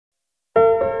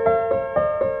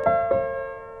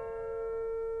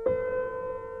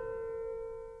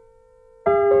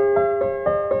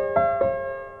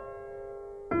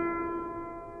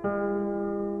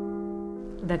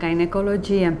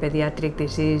Gynecology and pediatric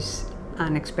disease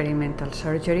and experimental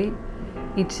surgery.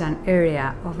 It's an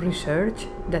area of research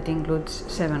that includes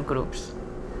 7 groups: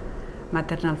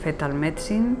 maternal fetal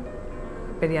medicine,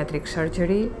 pediatric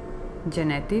surgery,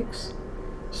 genetics,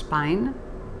 spine,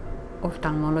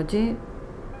 ophthalmology,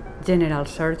 general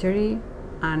surgery,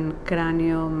 and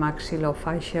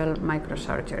cranio-maxillofacial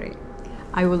microsurgery.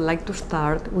 I would like to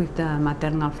start with the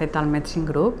maternal fetal medicine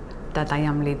group that I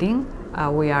am leading.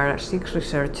 We are 6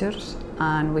 researchers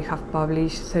and we have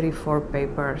published 34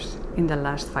 papers in the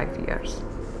last 5 years.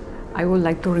 I would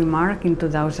like to remark in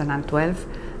 2012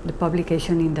 the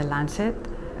publication in The Lancet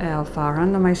of a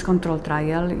randomized controlled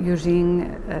trial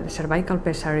using cervical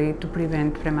pessary to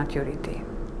prevent prematurity.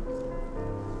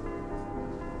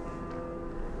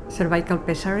 Cervical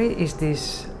pessary is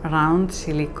this round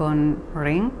silicone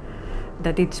ring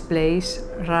that is placed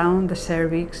around the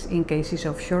cervix in cases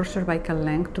of short cervical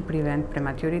length to prevent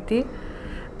prematurity,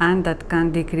 and that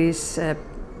can decrease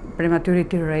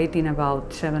prematurity rate in about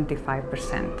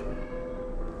 75%.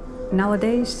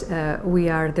 Nowadays, we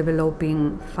are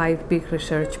developing 5 big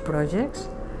research projects,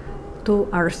 2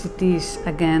 RCTs,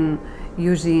 again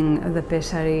using the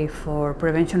pessary for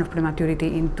prevention of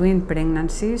prematurity in twin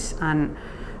pregnancies and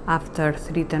after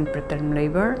threatened preterm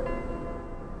labor,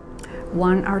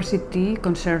 1 RCT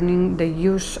concerning the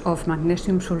use of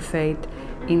magnesium sulfate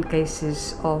in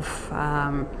cases of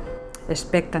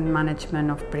expectant management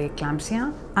of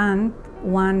preeclampsia, and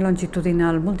 1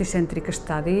 longitudinal multicentric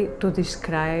study to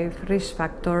describe risk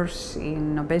factors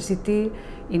in obesity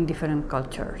in different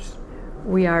cultures.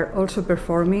 We are also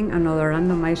performing another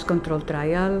randomized controlled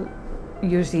trial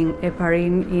using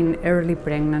heparin in early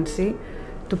pregnancy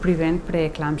to prevent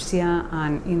preeclampsia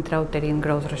and intrauterine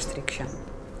growth restriction.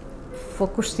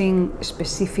 Focusing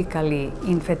specifically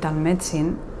in fetal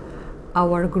medicine,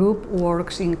 our group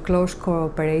works in close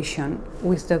cooperation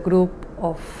with the group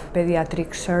of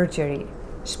pediatric surgery,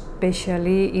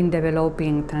 especially in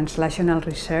developing translational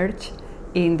research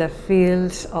in the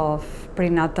fields of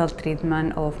prenatal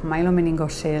treatment of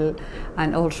myelomeningocele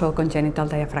and also congenital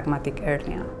diaphragmatic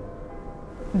hernia.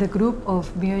 The group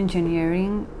of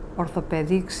Bioengineering,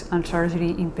 Orthopedics and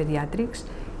Surgery in Pediatrics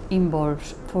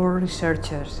involves 4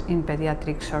 researchers in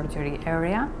pediatric surgery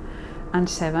area and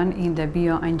 7 in the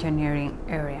bioengineering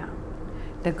area.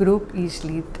 The group is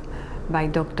led by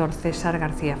Dr. César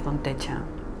García Fontecha.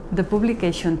 The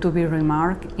publication to be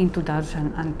remarked in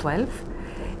 2012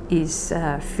 is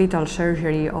fetal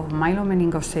surgery of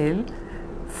myelomeningocele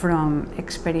from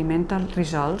experimental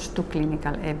results to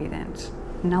clinical evidence.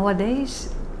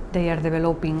 Nowadays, they are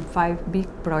developing 5 big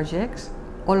projects,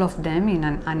 all of them in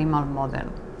an animal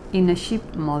model. In a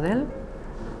sheep model,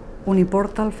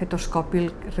 uniportal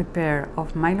fetoscopic repair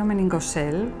of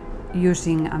myelomeningocele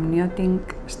using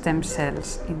amniotic stem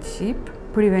cells in sheep,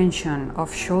 prevention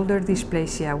of shoulder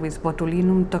dysplasia with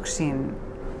botulinum toxin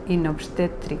in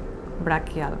obstetric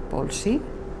brachial palsy,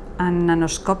 and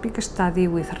nanoscopic study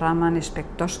with Raman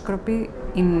spectroscopy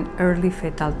in early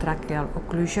fetal tracheal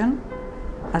occlusion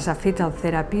as a fetal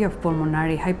therapy of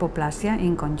pulmonary hypoplasia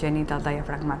in congenital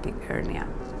diaphragmatic hernia.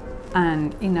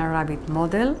 And in a rabbit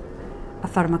model, a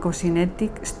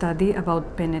pharmacokinetic study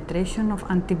about penetration of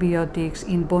antibiotics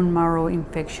in bone marrow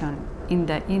infection in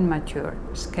the immature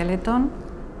skeleton,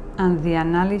 and the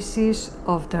analysis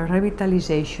of the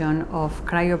revitalization of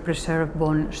cryopreserved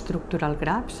bone structural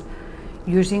grafts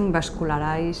using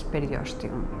vascularized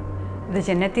periosteum. The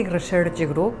genetic research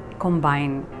group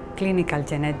combines clinical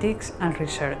genetics and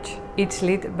research. It's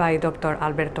led by Dr.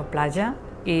 Alberto Playa.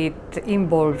 It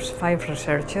involves 5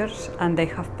 researchers and they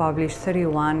have published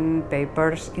 31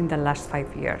 papers in the last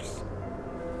 5 years.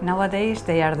 Nowadays,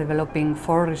 they are developing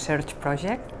 4 research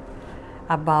projects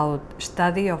about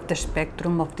study of the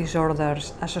spectrum of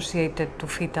disorders associated to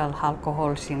fetal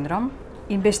alcohol syndrome,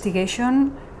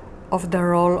 investigation of the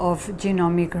role of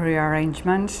genomic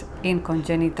rearrangements in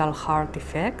congenital heart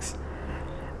defects,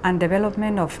 and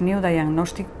development of new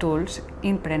diagnostic tools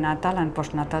in prenatal and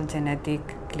postnatal genetic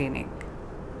clinic.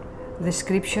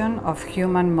 Description of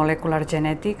human molecular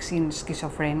genetics in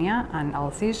schizophrenia and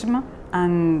autism,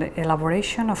 and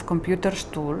elaboration of computers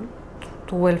tools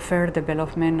to welfare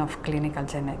development of clinical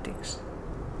genetics.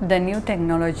 The New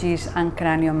Technologies and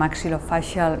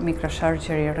Cranio-Maxillofacial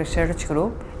Microsurgery Research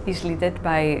Group is led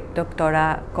by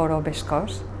Dr. Coro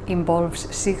Bescos,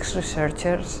 involves 6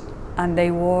 researchers, and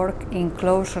they work in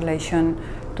close relation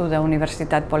to the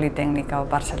Universitat Politècnica of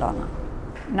Barcelona.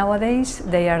 Nowadays,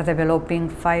 they are developing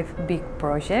 5 big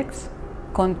projects: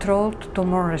 controlled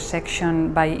tumor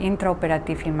resection by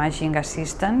intraoperative imaging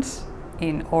assistance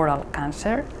in oral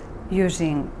cancer,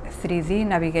 using 3D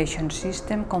navigation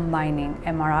system combining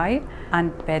MRI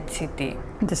and PET-CT.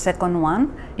 The second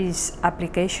one is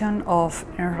application of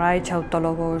enriched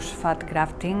autologous fat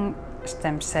grafting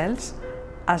stem cells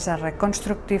as a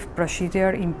reconstructive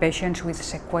procedure in patients with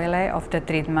sequelae of the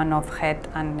treatment of head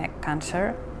and neck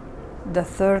cancer. The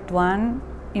third one,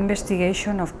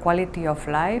 investigation of quality of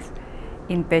life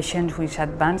in patients with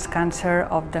advanced cancer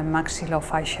of the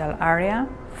maxillofacial area.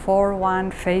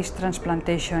 4.1, face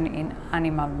transplantation in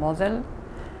animal model.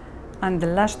 And the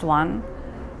last one,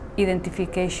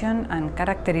 identification and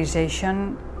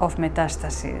characterization of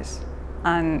metastases.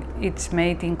 And it's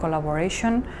made in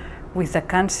collaboration with the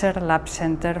Cancer Lab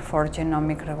Center for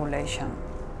Genomic Regulation.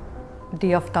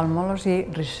 The ophthalmology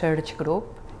research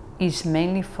group is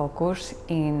mainly focused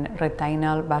in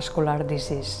retinal vascular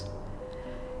disease.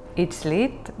 It's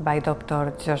led by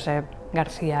Dr. Josep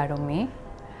Garcia Arumi,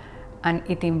 and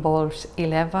it involves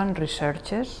 11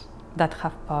 researchers that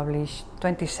have published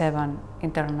 27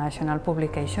 international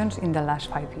publications in the last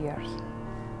 5 years.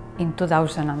 In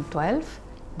 2012,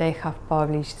 they have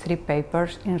published 3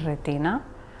 papers in retina,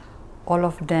 all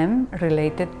of them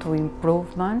related to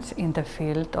improvements in the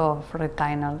field of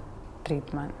retinal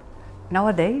treatment.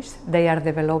 Nowadays, they are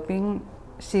developing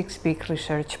 6 big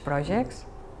research projects.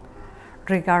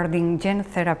 Regarding gene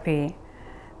therapy,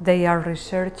 they are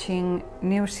researching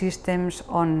new systems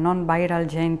on non-viral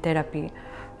gene therapy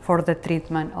for the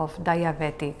treatment of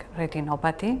diabetic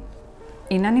retinopathy.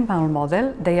 In animal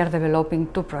model, they are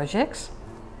developing 2 projects.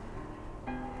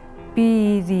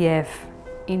 PEDF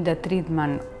in the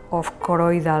treatment of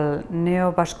choroidal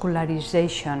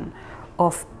neovascularization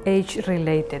of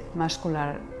age-related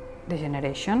macular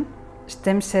degeneration,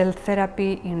 stem cell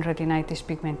therapy in retinitis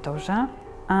pigmentosa,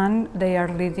 and they are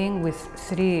leading with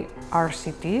 3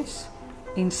 RCTs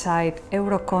inside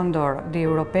Eurocondor, the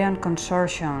European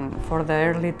Consortium for the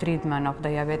Early Treatment of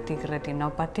Diabetic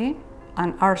Retinopathy,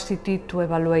 an RCT to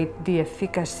evaluate the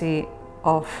efficacy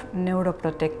of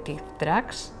neuroprotective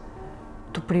drugs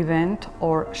to prevent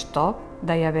or stop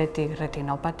diabetic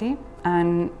retinopathy,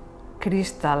 and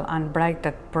Crystal and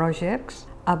Brighted projects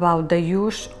about the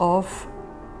use of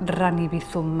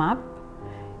ranibizumab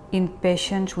in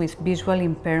patients with visual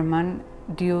impairment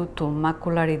due to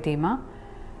macular edema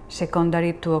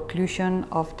secondary to occlusion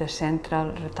of the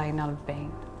central retinal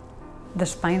vein. The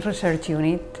Spine Research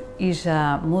Unit is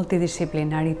a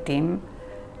multidisciplinary team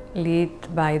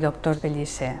led by Dr.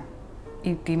 Pellicer.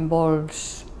 It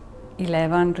involves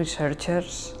 11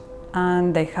 researchers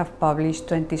and they have published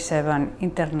 27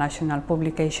 international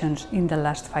publications in the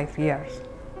last 5 years.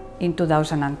 In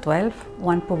 2012,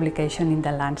 1 publication in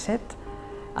The Lancet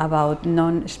about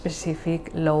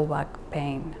non-specific low back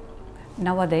pain.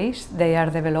 Nowadays, they are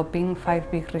developing 5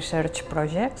 big research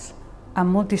projects, a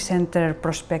multi-center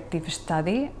prospective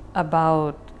study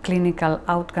about clinical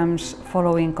outcomes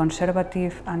following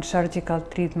conservative and surgical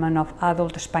treatment of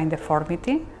adult spine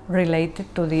deformity related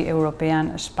to the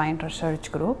European Spine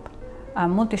Research Group, a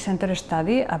multi-center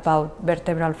study about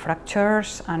vertebral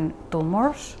fractures and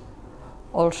tumors,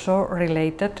 also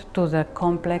related to the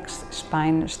Complex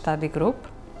Spine Study Group,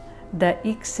 the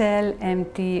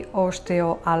XL-MT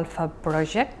Osteo-Alpha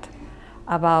project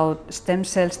about stem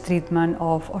cells treatment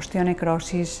of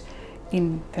osteonecrosis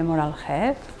in femoral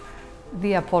head,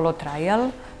 the Apollo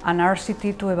trial, an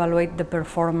RCT to evaluate the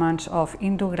performance of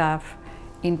Indugraph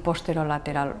in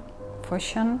posterolateral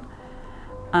fusion,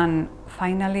 and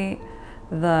finally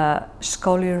the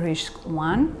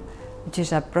SCOLI-RISK-1, which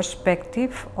is a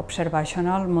prospective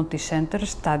observational multicenter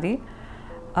study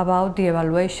about the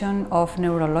evaluation of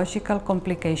neurological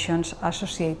complications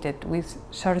associated with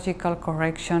surgical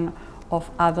correction of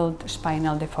adult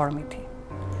spinal deformity.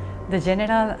 The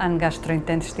General and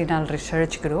Gastrointestinal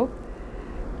Research Group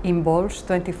involves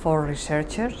 24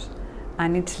 researchers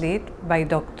and it's led by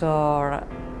Dr.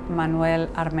 Manuel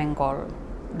Armengol.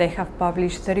 They have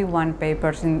published 31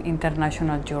 papers in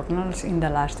international journals in the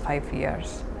last 5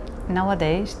 years.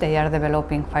 Nowadays, they are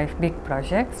developing 5 big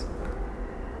projects: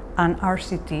 an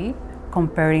RCT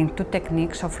comparing 2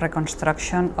 techniques of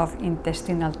reconstruction of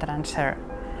intestinal transfer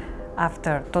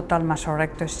after total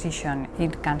mastorectomy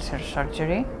in cancer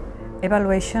surgery,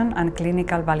 evaluation and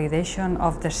clinical validation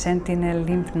of the sentinel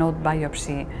lymph node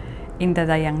biopsy in the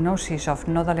diagnosis of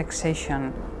nodal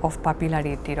excision of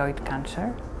papillary thyroid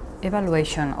cancer,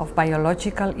 evaluation of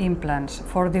biological implants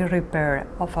for the repair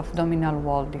of abdominal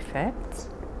wall defects,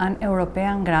 an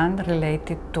European grant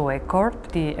related to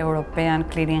ECORD, the European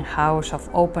Clearinghouse of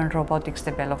Open Robotics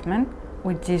Development,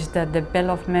 which is the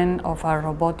development of a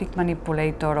robotic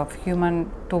manipulator of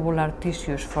human tubular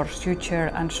tissues for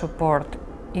suture and support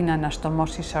in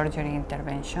anastomosis surgery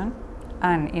intervention,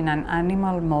 and in an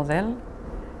animal model,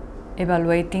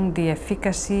 evaluating the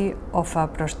efficacy of a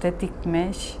prosthetic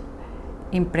mesh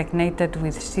impregnated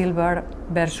with silver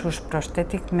versus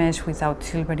prosthetic mesh without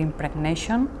silver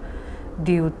impregnation,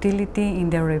 the utility in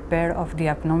the repair of the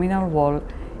abdominal wall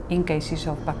in cases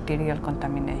of bacterial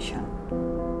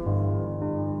contamination.